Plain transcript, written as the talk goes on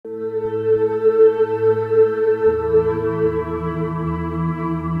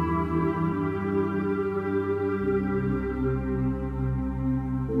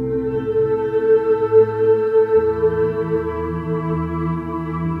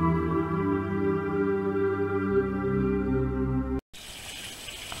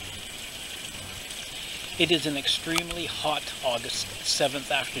It is an extremely hot August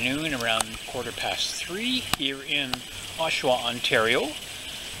 7th afternoon, around 3:15 here in Oshawa, Ontario.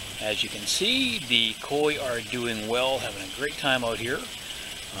 As you can see, the koi are doing well, having a great time out here.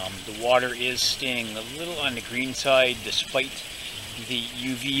 The water is staying a little on the green side despite the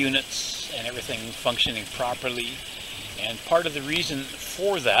UV units and everything functioning properly. And part of the reason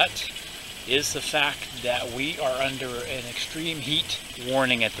for that is the fact that we are under an extreme heat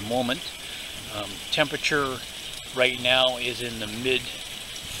warning at the moment. Temperature right now is in the mid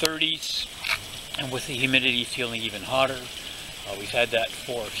 30s, and with the humidity feeling even hotter. We've had that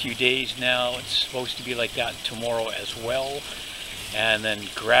for a few days now. It's supposed to be like that tomorrow as well, and then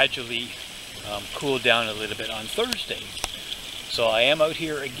gradually cool down a little bit on Thursday. So I am out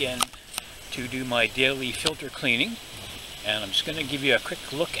here again to do my daily filter cleaning, and I'm just going to give you a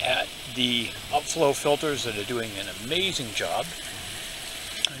quick look at the Upflow filters that are doing an amazing job.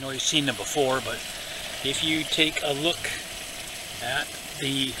 I know you've seen them before, but if you take a look at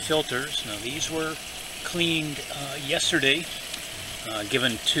the filters, now these were cleaned yesterday,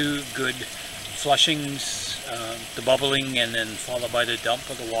 given 2 good flushings, the bubbling and then followed by the dump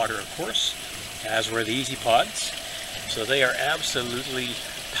of the water, of course, as were the Easy Pods. So they are absolutely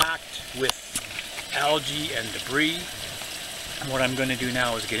packed with algae and debris. And what I'm going to do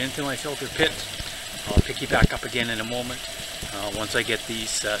now is get into my filter pit. I'll pick you back up again in a moment once I get these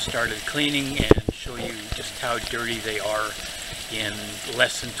started cleaning, and show you just how dirty they are in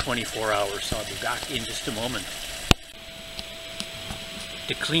less than 24 hours. So I'll be back in just a moment.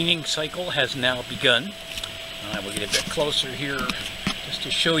 The cleaning cycle has now begun. I will get a bit closer here just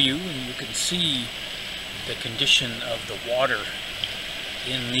to show you, and you can see the condition of the water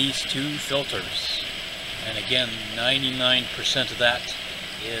in these 2 filters. And again, 99% of that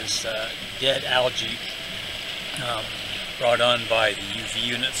is dead algae brought on by the UV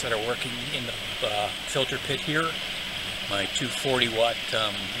units that are working in the filter pit here. My 240 watt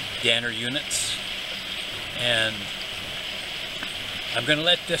Danner units. And I'm going to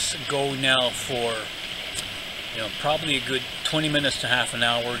let this go now for probably a good 20 minutes to half an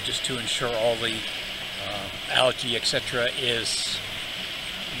hour, just to ensure all the algae, etc. is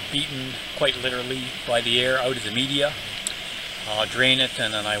beaten quite literally by the air out of the media. I'll drain it,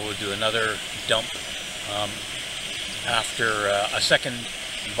 and then I will do another dump after a second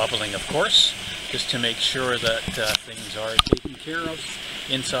bubbling, of course, just to make sure that things are taken care of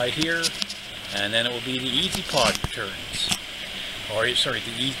inside here. And then it will be the Easy Pod returns, or sorry,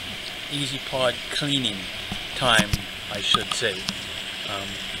 the Easy Pod cleaning time, I should say.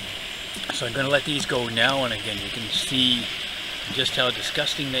 So I'm going to let these go now, and again, you can see just how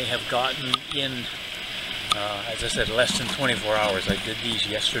disgusting they have gotten in, as I said, less than 24 hours. I did these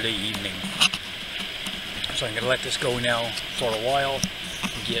yesterday evening. So I'm going to let this go now for a while,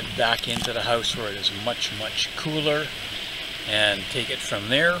 get back into the house where it is much, much cooler, and take it from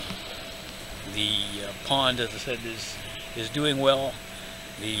there. The pond, as I said, is doing well.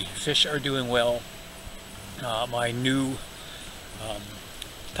 The fish are doing well. My new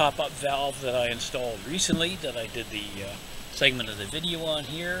top-up valve that I installed recently, that I did the segment of the video on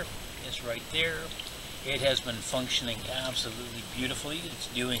here, is right there. It has been functioning absolutely beautifully. It's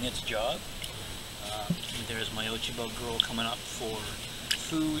doing its job. There's my Ochibog girl coming up for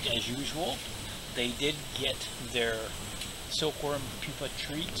food as usual. They did get their silkworm pupa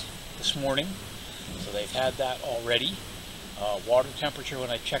treat this morning, so they've had that already. Water temperature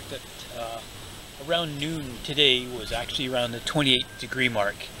when I checked it around noon today was actually around the 28 degree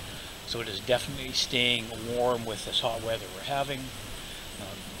mark, so it is definitely staying warm with this hot weather we're having.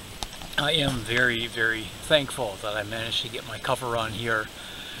 I am very, very thankful that I managed to get my cover on here,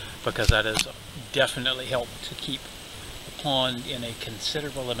 because that has definitely helped to keep the pond in a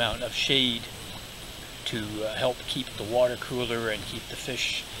considerable amount of shade, to help keep the water cooler and keep the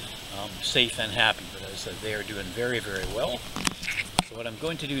fish safe and happy. But as I said, they are doing very, very well. So what I'm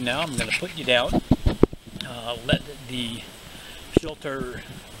going to do now, I'm going to put you down, let the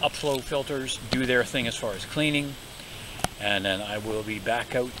Upflow filters do their thing as far as cleaning, and then I will be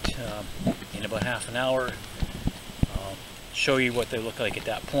back out in about half an hour, show you what they look like at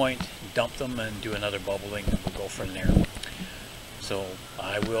that point, dump them and do another bubbling, and we'll go from there. So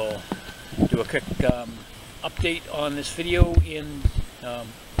I will do a quick update on this video in a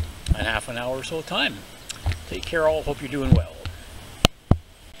half an hour or so time. Take care all, hope you're doing well.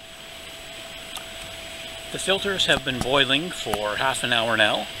 The filters have been boiling for half an hour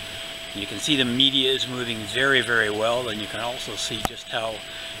now. You can see the media is moving very, very well, and you can also see just how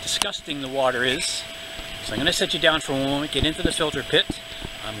disgusting the water is. So I'm going to set you down for a moment, get into the filter pit.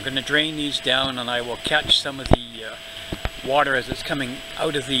 I'm going to drain these down, and I will catch some of the water as it's coming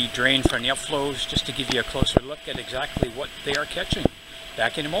out of the drain from the upflows, just to give you a closer look at exactly what they are catching.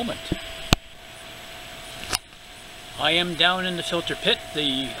 Back in a moment. I am down in the filter pit.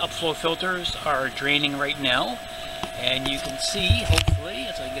 The upflow filters are draining right now, and you can see, hopefully,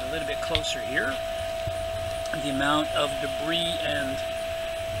 as I get a little bit closer here, the amount of debris and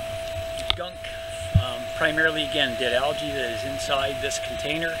gunk, primarily again dead algae that is inside this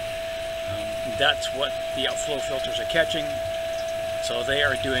container. That's what the upflow filters are catching, so they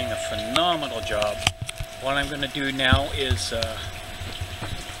are doing a phenomenal job. What I'm going to do now is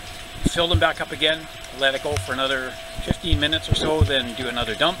fill them back up again, let it go for another 15 minutes or so, then do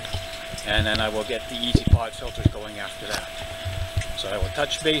another dump, and then I will get the Easy Pod filters going after that. So I will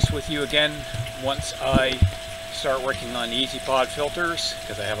touch base with you again once I start working on the Easy Pod filters,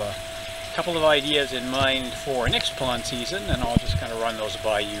 because I have a couple of ideas in mind for next pond season, and I'll just kind of run those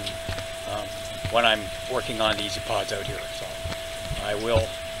by you when I'm working on the Easy Pods out here. So I will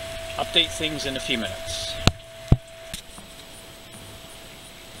update things in a few minutes.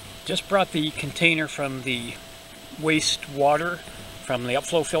 Just brought the container from the waste water from the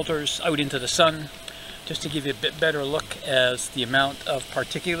upflow filters out into the sun, just to give you a bit better look as the amount of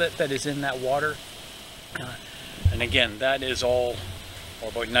particulate that is in that water. And again, that is all, or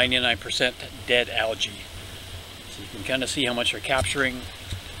about 99% dead algae. So you can kind of see how much you're capturing,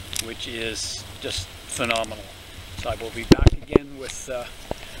 which is just phenomenal. So I will be back again with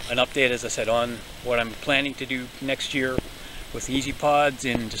an update, as I said, on what I'm planning to do next year with the Easy Pods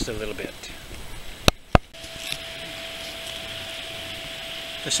in just a little bit.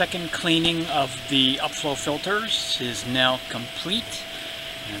 The second cleaning of the upflow filters is now complete.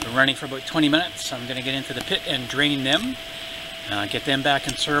 I've been running for about 20 minutes. I'm going to get into the pit and drain them, get them back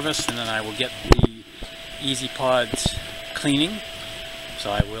in service, and then I will get the Easy Pods cleaning. So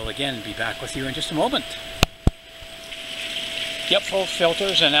I will again be back with you in just a moment. The upflow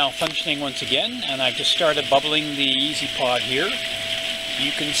filters are now functioning once again, and I've just started bubbling the Easy Pod here.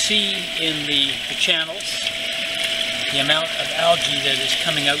 You can see in the channels the amount of algae that is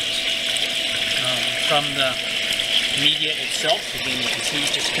coming out from the media itself. Again, you can see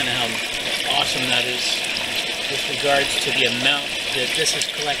just kind of how awesome that is with regards to the amount that this is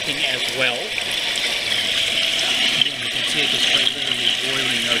collecting as well. Again, you can see it just quite literally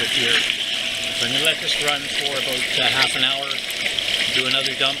boiling out of here. So I'm going to let this run for about half an hour, do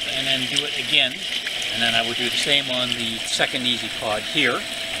another dump, and then do it again. And then I will do the same on the second Easy Pod here.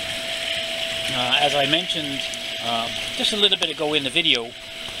 As I mentioned just a little bit ago in the video,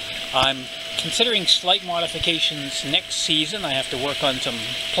 I'm considering slight modifications next season. I have to work on some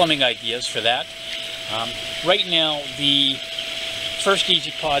plumbing ideas for that. Right now, the first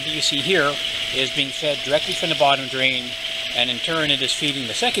Easy Pod that you see here is being fed directly from the bottom drain, and in turn it is feeding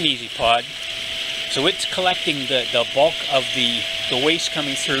the second Easy Pod. So it's collecting the bulk of the waste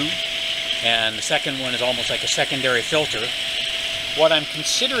coming through, and the second one is almost like a secondary filter. What I'm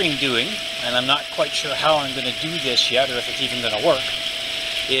considering doing, and I'm not quite sure how I'm going to do this yet, or if it's even going to work,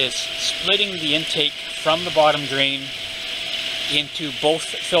 is splitting the intake from the bottom drain into both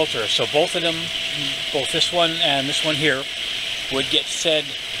filters. So both of them, both this one and this one here, would get fed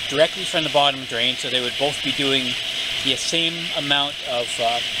directly from the bottom drain, so they would both be doing the same amount of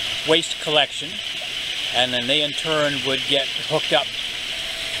waste collection, and then they in turn would get hooked up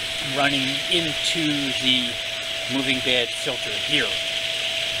running into the moving bed filter here.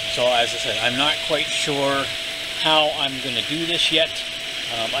 So as I said, I'm not quite sure how I'm going to do this yet.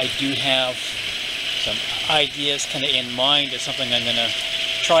 I do have some ideas kind of in mind. It's something I'm going to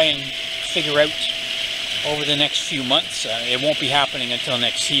try and figure out over the next few months. It won't be happening until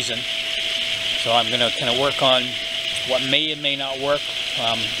next season. So I'm going to kind of work on what may and may not work,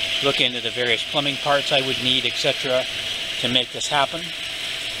 look into the various plumbing parts I would need, etc., to make this happen.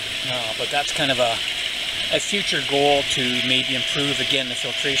 But that's kind of a future goal to maybe improve again the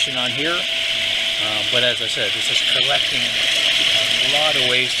filtration on here. But as I said, this is collecting a lot of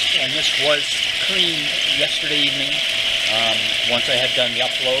waste, and this was cleaned yesterday evening once I had done the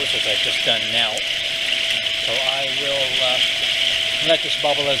upflows, as I've just done now. So I will let this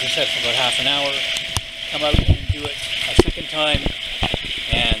bubble, as I said, for about half an hour, come out and do it a second time,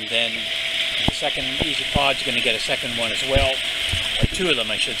 and then the second Easy Pod's going to get a second one as well, or two of them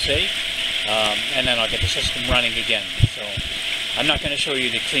I should say, and then I'll get the system running again. So I'm not going to show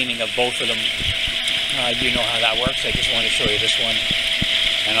you the cleaning of both of them. You know how that works. I just want to show you this one,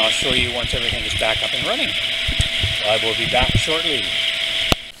 and I'll show you once everything is back up and running. So I will be back shortly.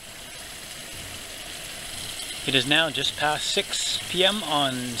 It is now just past 6 p.m.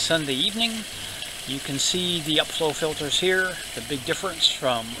 on Sunday evening. You can see the upflow filters here, the big difference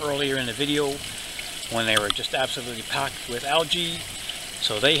from earlier in the video. when they were just absolutely packed with algae.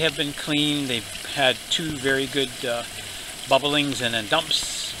 So they have been cleaned. They've had 2 very good bubblings and then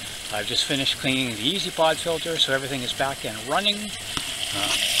dumps. I've just finished cleaning the Easy Pod filter, so everything is back and running.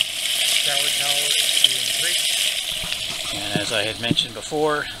 Shower towel is doing great. And as I had mentioned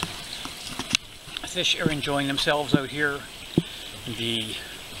before, fish are enjoying themselves out here. The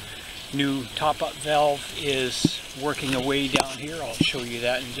new top-up valve is working away down here. I'll show you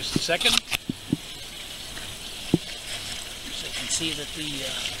that in just a second. So you can see that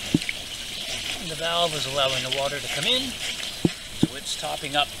the valve is allowing the water to come in. So it's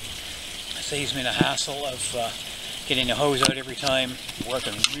topping up. It saves me the hassle of getting the hose out every time.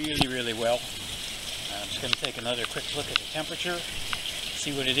 Working really, really well. I'm just going to take another quick look at the temperature,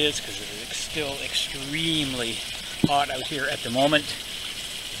 see what it is, because it is still extremely hot out here at the moment.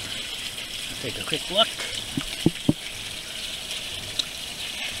 Take a quick look,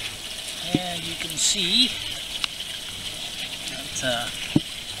 and you can see that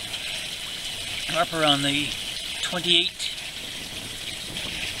up around the 28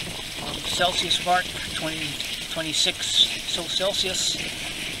 Celsius mark, 26 so Celsius,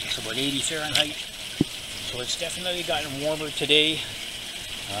 so about 80 Fahrenheit. So it's definitely gotten warmer today.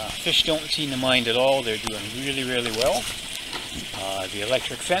 Fish don't seem to mind at all. They're doing really, really well. The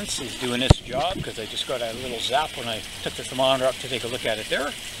electric fence is doing its job, because I just got a little zap when I took the thermometer up to take a look at it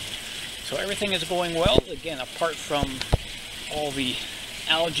there. So everything is going well, again, apart from all the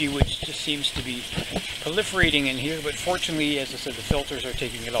algae which just seems to be proliferating in here, but fortunately, as I said, the filters are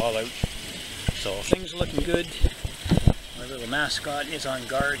taking it all out. So things are looking good. My little mascot is on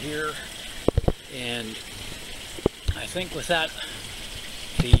guard here, and I think with that,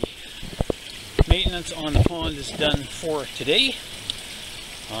 the maintenance on the pond is done for today.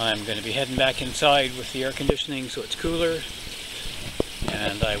 I'm going to be heading back inside with the air conditioning so it's cooler,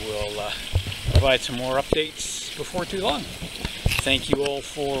 and I will provide some more updates before too long. Thank you all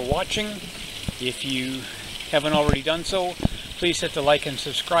for watching. If you haven't already done so, please hit the like and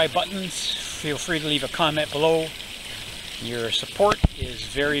subscribe buttons. Feel free to leave a comment below. Your support is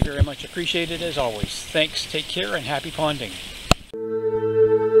very, very much appreciated as always. Thanks, take care, and happy ponding.